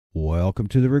Welcome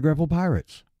to the Regretful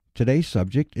Pirates. Today's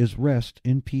subject is rest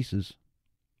in pieces.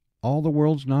 All the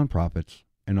world's nonprofits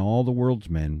and all the world's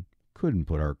men couldn't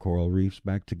put our coral reefs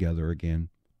back together again.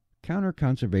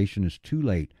 Counter-conservation is too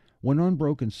late when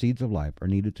unbroken seeds of life are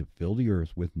needed to fill the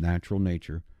earth with natural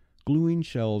nature. Gluing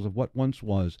shells of what once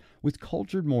was with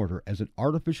cultured mortar as an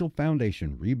artificial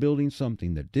foundation, rebuilding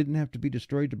something that didn't have to be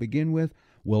destroyed to begin with,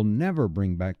 will never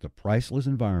bring back the priceless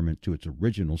environment to its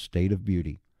original state of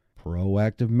beauty.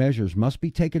 Proactive measures must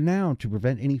be taken now to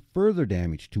prevent any further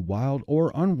damage to wild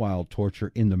or unwild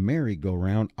torture in the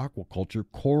merry-go-round aquaculture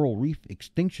coral reef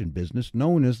extinction business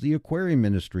known as the Aquarium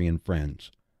Ministry and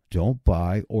Friends. Don't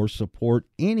buy or support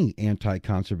any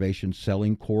anti-conservation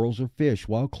selling corals or fish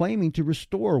while claiming to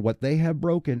restore what they have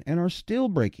broken and are still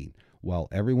breaking, while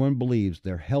everyone believes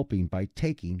they're helping by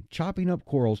chopping up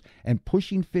corals and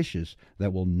pushing fishes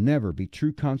that will never be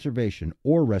true conservation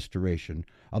or restoration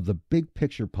of the big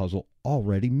picture puzzle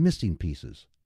already missing pieces.